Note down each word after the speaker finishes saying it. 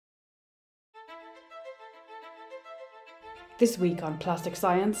This week on Plastic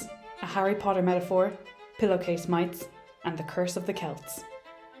Science, a Harry Potter metaphor, pillowcase mites, and the curse of the Celts.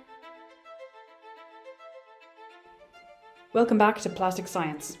 Welcome back to Plastic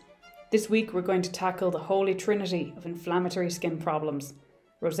Science. This week we're going to tackle the holy trinity of inflammatory skin problems: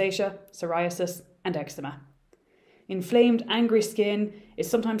 rosacea, psoriasis, and eczema. Inflamed, angry skin is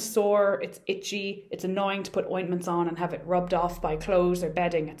sometimes sore, it's itchy, it's annoying to put ointments on and have it rubbed off by clothes or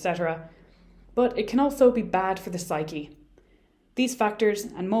bedding, etc. But it can also be bad for the psyche. These factors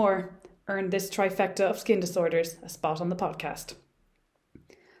and more earn this trifecta of skin disorders a spot on the podcast.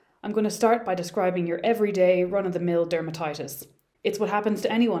 I'm going to start by describing your everyday run-of-the-mill dermatitis. It's what happens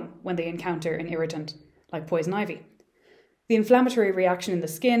to anyone when they encounter an irritant, like poison ivy. The inflammatory reaction in the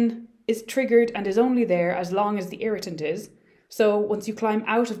skin is triggered and is only there as long as the irritant is, so once you climb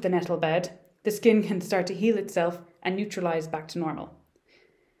out of the nettle bed, the skin can start to heal itself and neutralise back to normal.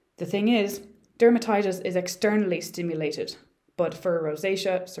 The thing is, dermatitis is externally stimulated, but for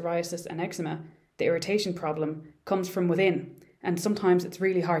rosacea, psoriasis and eczema, the irritation problem comes from within, and sometimes it's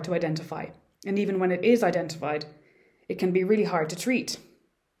really hard to identify. And even when it is identified, it can be really hard to treat.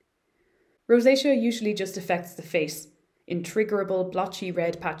 Rosacea usually just affects the face in triggerable blotchy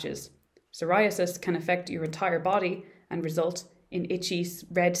red patches. Psoriasis can affect your entire body and result in itchy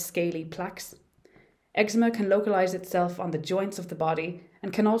red scaly plaques. Eczema can localise itself on the joints of the body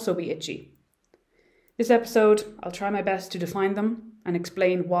and can also be itchy. This episode, I'll try my best to define them and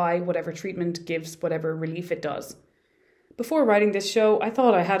explain why whatever treatment gives whatever relief it does. Before writing this show, I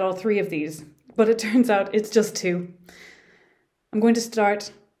thought I had all three of these, but it turns out it's just two. I'm going to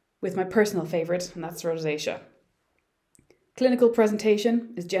start with my personal favourite, and that's rosacea. Clinical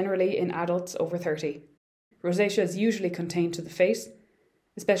presentation is generally in adults over 30. Rosacea is usually contained to the face,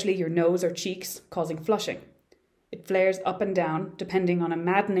 especially your nose or cheeks, causing flushing. It flares up and down depending on a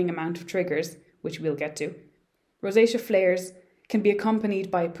maddening amount of triggers, which we'll get to. Rosacea flares can be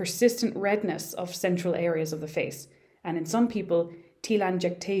accompanied by persistent redness of central areas of the face, and in some people,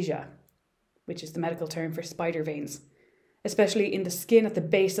 telangiectasia, which is the medical term for spider veins, especially in the skin at the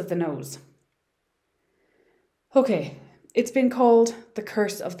base of the nose. Okay, it's been called the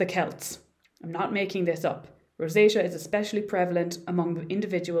curse of the Celts. I'm not making this up. Rosacea is especially prevalent among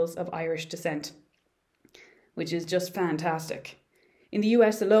individuals of Irish descent, which is just fantastic. In the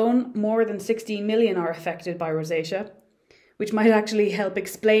US alone, more than 16 million are affected by rosacea, which might actually help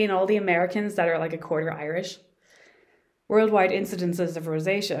explain all the Americans that are like a quarter Irish. Worldwide incidences of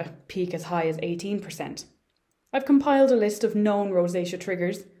rosacea peak as high as 18%. I've compiled a list of known rosacea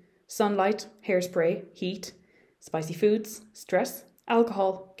triggers: sunlight, hairspray, heat, spicy foods, stress,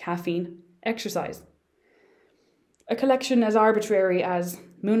 alcohol, caffeine, exercise. A collection as arbitrary as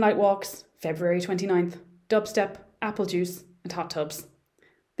moonlight walks, February 29th, dubstep, apple juice, and hot tubs.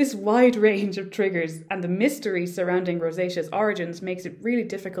 This wide range of triggers and the mystery surrounding rosacea's origins makes it really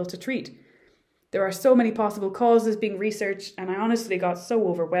difficult to treat. There are so many possible causes being researched, and I honestly got so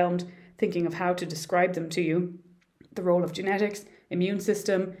overwhelmed thinking of how to describe them to you. The role of genetics, immune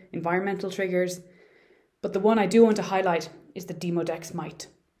system, environmental triggers. But the one I do want to highlight is the demodex mite.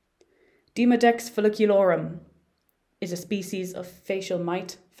 Demodex folliculorum is a species of facial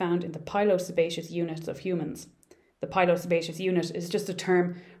mite found in the pilosebaceous units of humans. The pilosebaceous unit is just a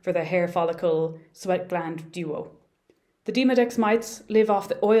term for the hair follicle sweat gland duo. The demodex mites live off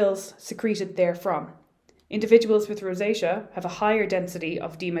the oils secreted therefrom. Individuals with rosacea have a higher density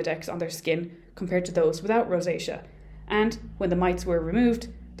of demodex on their skin compared to those without rosacea, and when the mites were removed,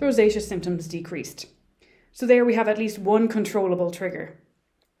 the rosacea symptoms decreased. So there we have at least one controllable trigger.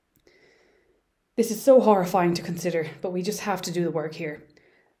 This is so horrifying to consider, but we just have to do the work here.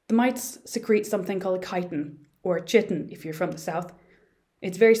 The mites secrete something called chitin, or chitin if you're from the south.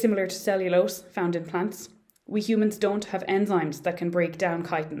 It's very similar to cellulose found in plants. We humans don't have enzymes that can break down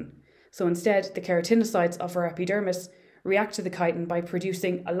chitin, so instead the keratinocytes of our epidermis react to the chitin by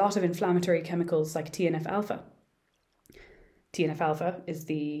producing a lot of inflammatory chemicals like TNF-alpha. TNF-alpha is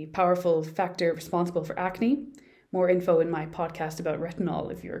the powerful factor responsible for acne. More info in my podcast about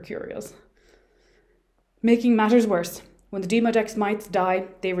retinol if you're curious. Making matters worse, when the demodex mites die,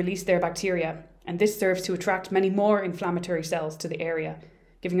 they release their bacteria, and this serves to attract many more inflammatory cells to the area,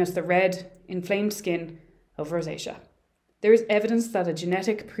 giving us the red, inflamed skin of rosacea. There is evidence that a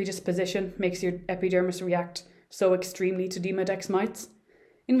genetic predisposition makes your epidermis react so extremely to demodex mites,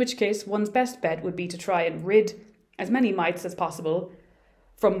 in which case one's best bet would be to try and rid as many mites as possible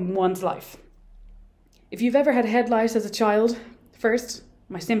from one's life. If you've ever had head lice as a child, first,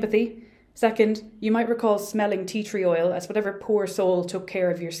 my sympathy. Second, you might recall smelling tea tree oil as whatever poor soul took care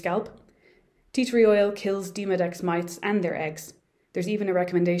of your scalp. Tea tree oil kills demodex mites and their eggs. There's even a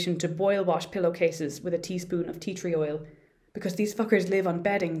recommendation to boil wash pillowcases with a teaspoon of tea tree oil because these fuckers live on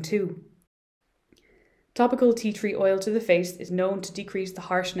bedding too. Topical tea tree oil to the face is known to decrease the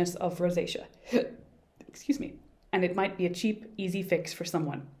harshness of rosacea. Excuse me. And it might be a cheap, easy fix for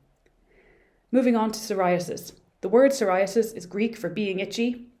someone. Moving on to psoriasis. The word psoriasis is Greek for being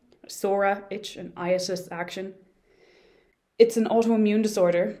itchy, psora, itch, and iasis, action. It's an autoimmune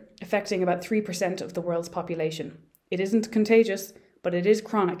disorder affecting about 3% of the world's population. It isn't contagious, but it is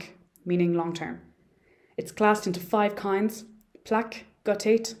chronic, meaning long-term. It's classed into 5 kinds: plaque,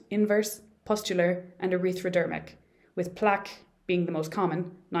 guttate, inverse, pustular, and erythrodermic, with plaque being the most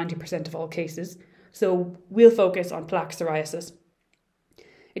common, 90% of all cases, so we'll focus on plaque psoriasis.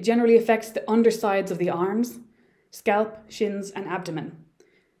 It generally affects the undersides of the arms, scalp, shins, and abdomen.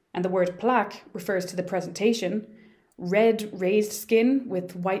 And the word plaque refers to the presentation: red, raised skin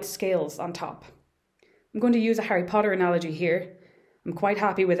with white scales on top. I'm going to use a Harry Potter analogy here. I'm quite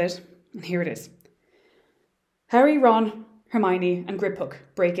happy with it, and here it is. Harry, Ron, Hermione, and Griphook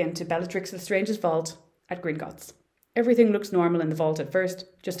break into Bellatrix Lestrange's vault at Gringotts. Everything looks normal in the vault at first,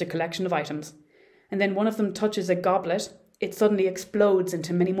 just a collection of items. And then one of them touches a goblet, it suddenly explodes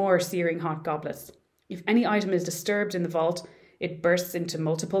into many more searing hot goblets. If any item is disturbed in the vault, it bursts into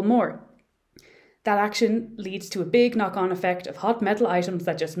multiple more. That action leads to a big knock-on effect of hot metal items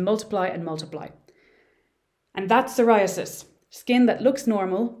that just multiply and multiply. And that's psoriasis. Skin that looks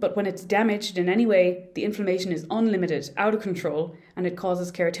normal, but when it's damaged in any way, the inflammation is unlimited, out of control, and it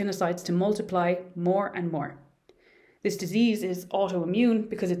causes keratinocytes to multiply more and more. This disease is autoimmune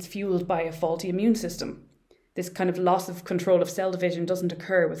because it's fueled by a faulty immune system. This kind of loss of control of cell division doesn't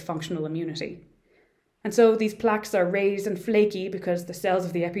occur with functional immunity. And so these plaques are raised and flaky because the cells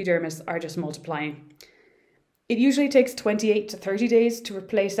of the epidermis are just multiplying. It usually takes 28 to 30 days to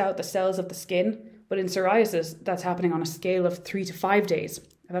replace out the cells of the skin, but in psoriasis, that's happening on a scale of 3 to 5 days,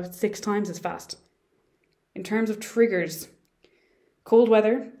 about 6 times as fast. In terms of triggers, cold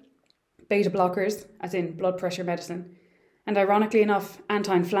weather, beta blockers, as in blood pressure medicine, and ironically enough,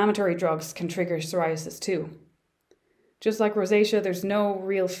 anti-inflammatory drugs can trigger psoriasis too. Just like rosacea, there's no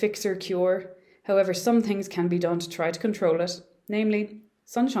real fix or cure. However, some things can be done to try to control it, namely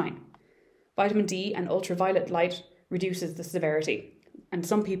sunshine. Vitamin D and ultraviolet light reduces the severity, and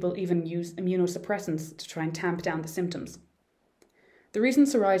some people even use immunosuppressants to try and tamp down the symptoms. The reason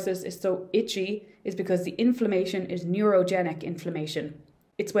psoriasis is so itchy is because the inflammation is neurogenic inflammation.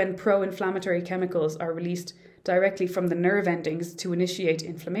 It's when pro-inflammatory chemicals are released directly from the nerve endings to initiate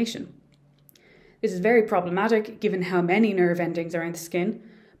inflammation. This is very problematic given how many nerve endings are in the skin,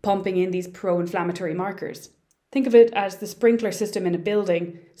 pumping in these pro-inflammatory markers. Think of it as the sprinkler system in a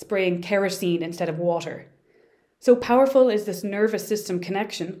building spraying kerosene instead of water. So powerful is this nervous system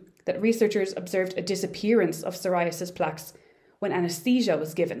connection that researchers observed a disappearance of psoriasis plaques when anesthesia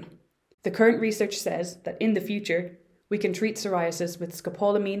was given. The current research says that in the future, we can treat psoriasis with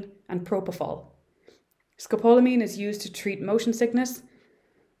scopolamine and propofol. Scopolamine is used to treat motion sickness,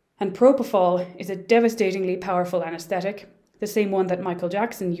 and propofol is a devastatingly powerful anesthetic, the same one that Michael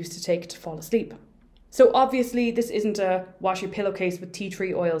Jackson used to take to fall asleep. So obviously, this isn't a wash your pillowcase with tea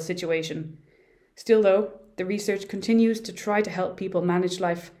tree oil situation. Still though, the research continues to try to help people manage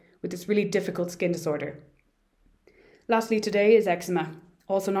life with this really difficult skin disorder. Lastly today is eczema,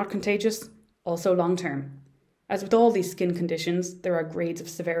 also not contagious, also long-term. As with all these skin conditions, there are grades of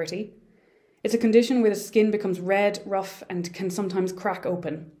severity. It's a condition where the skin becomes red, rough, and can sometimes crack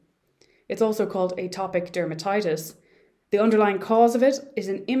open. It's also called atopic dermatitis. The underlying cause of it is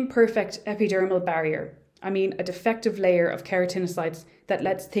an imperfect epidermal barrier. I mean, a defective layer of keratinocytes that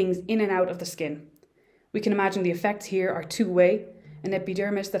lets things in and out of the skin. We can imagine the effects here are two-way. An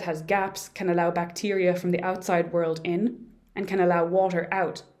epidermis that has gaps can allow bacteria from the outside world in and can allow water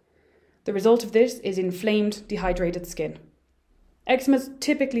out. The result of this is inflamed, dehydrated skin. Eczema is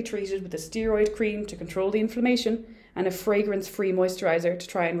typically treated with a steroid cream to control the inflammation and a fragrance-free moisturiser to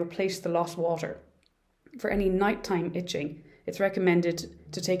try and replace the lost water. For any nighttime itching, it's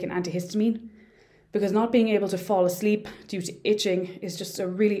recommended to take an antihistamine because not being able to fall asleep due to itching is just a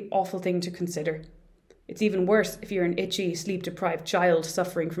really awful thing to consider. It's even worse if you're an itchy, sleep-deprived child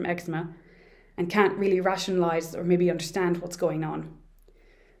suffering from eczema and can't really rationalise or maybe understand what's going on.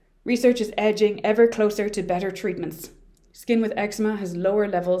 Research is edging ever closer to better treatments. Skin with eczema has lower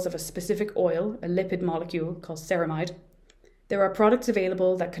levels of a specific oil, a lipid molecule called ceramide. There are products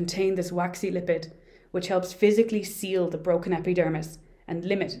available that contain this waxy lipid, which helps physically seal the broken epidermis and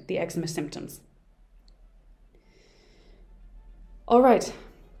limit the eczema symptoms. All right,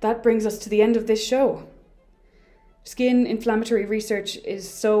 that brings us to the end of this show. Skin inflammatory research is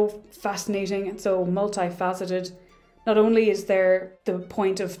so fascinating and so multifaceted. Not only is there the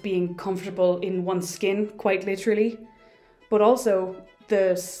point of being comfortable in one's skin, quite literally, but also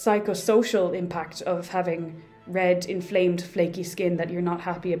the psychosocial impact of having red, inflamed, flaky skin that you're not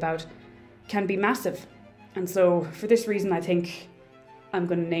happy about can be massive. And so for this reason, I think I'm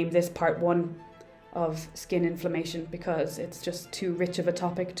going to name this part 1 of skin inflammation, because it's just too rich of a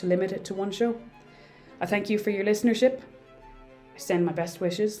topic to limit it to one show. I thank you for your listenership. I send my best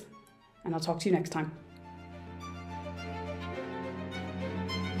wishes, and I'll talk to you next time.